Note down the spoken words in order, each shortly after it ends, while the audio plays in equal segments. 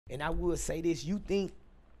And I would say this, you think,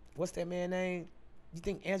 what's that man's name? You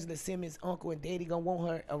think Angela Simmons' uncle and daddy gonna want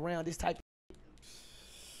her around this type of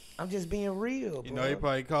I'm just being real, bro. You know, he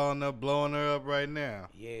probably calling up, blowing her up right now.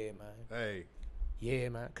 Yeah, man. Hey. Yeah,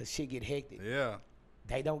 man, because shit get hectic. Yeah.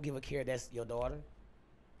 They don't give a care that's your daughter.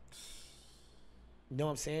 You know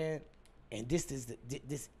what I'm saying? And this is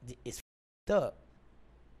f***ed up.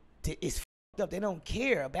 It's f***ed up. They don't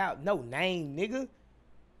care about no name, nigga.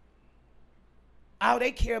 All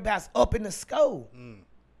they care about is up in the score.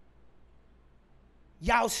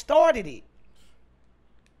 Y'all started it.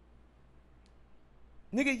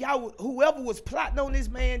 Nigga, y'all, whoever was plotting on this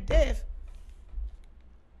man's death,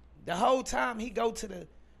 the whole time he go to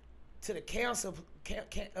the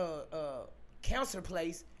counselor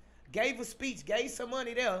place, gave a speech, gave some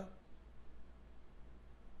money there.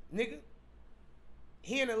 Nigga,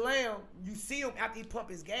 he in the lamb, you see him after he pump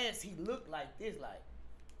his gas, he look like this, like,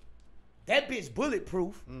 that bitch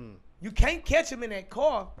bulletproof. You can't catch him in that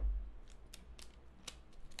car.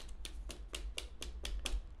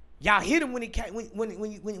 Y'all hit him when he came,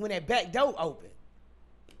 when that back door opened.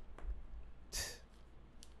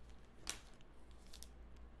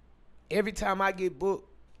 Every time I get booked,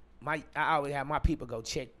 I always have my people go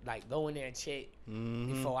check, like go in there and check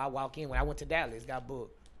before I walk in. When I went to Dallas, got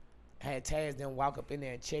booked. I had Taz them walk up in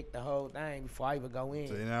there and check the whole thing before I even go in.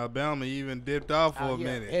 So in Alabama, you even dipped off for a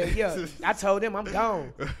minute. Hell yeah. I told them I'm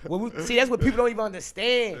gone. See, that's what people don't even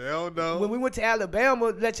understand. Hell no. When we went to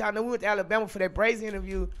Alabama, let y'all know we went to Alabama for that Brazy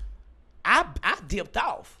interview, I dipped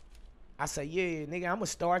off. I said, yeah, nigga, I'm a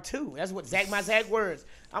star too. That's what my Zach words.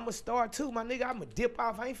 I'm a star too, my nigga. I'm a dip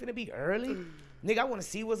off. I ain't finna be early. Nigga, I want to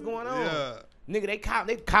see what's going on. Yeah. Nigga, they called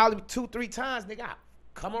me 2-3 times. Nigga, I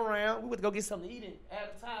come around. We went to go get something to eat in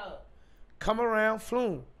Advertile. Come around,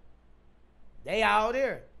 flume. They all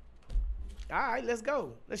there. All right, let's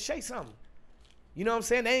go. Let's shake something. You know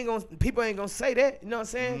what I'm saying? People ain't gonna say that. You know what I'm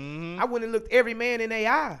saying? I went and looked every man in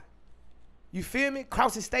their eye. You feel me?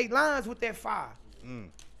 Crossing state lines with that fire.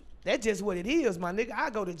 That's just what it is, my nigga. I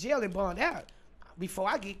go to jail and bond out before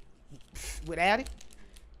I get without it.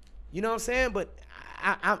 You know what I'm saying? But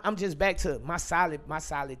I'm just back to my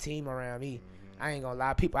solid team around me. I ain't gonna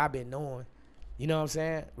lie. People I've been knowing. You know what I'm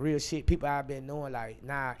saying? Real shit. People I've been knowing, like,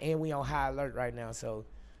 nah, and we on high alert right now, so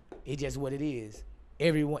it just what it is.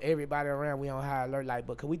 Everybody around, we on high alert, like,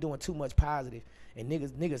 but cause we doing too much positive. And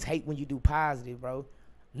niggas hate when you do positive, bro.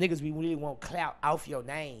 Niggas we really want clout off your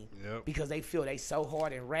name because they feel they so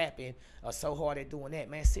hard in rapping or so hard at doing that.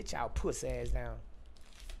 Man, sit y'all puss ass down.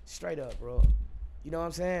 Straight up, bro. You know what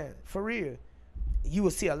I'm saying? For real. You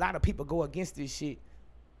will see a lot of people go against this shit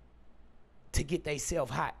to get they self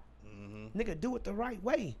hot. Nigga, do it the right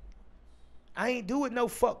way. I ain't do it no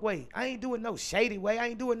fuck way. I ain't do it no shady way. I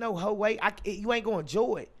ain't do it no hoe way. You ain't gonna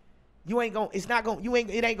enjoy it. You ain't gonna. It's not gonna.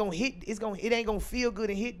 It ain't gonna hit. It ain't gonna feel good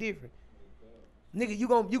and hit different. Nigga,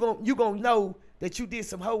 you gonna know that you did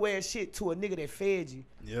some hoe ass shit to a nigga that fed you.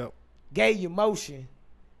 Yep. Gave you motion.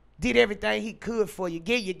 Did everything he could for you.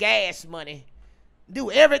 Give you gas money.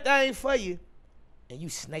 Do everything for you. And you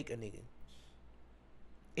snake a nigga.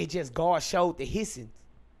 It just God showed the hissings.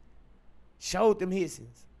 Showed them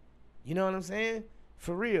hissings. You know what I'm saying?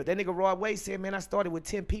 For real. That nigga Roy Wade said, man, I started with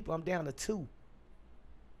 10 people. I'm down to 2.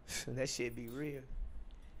 That shit be real.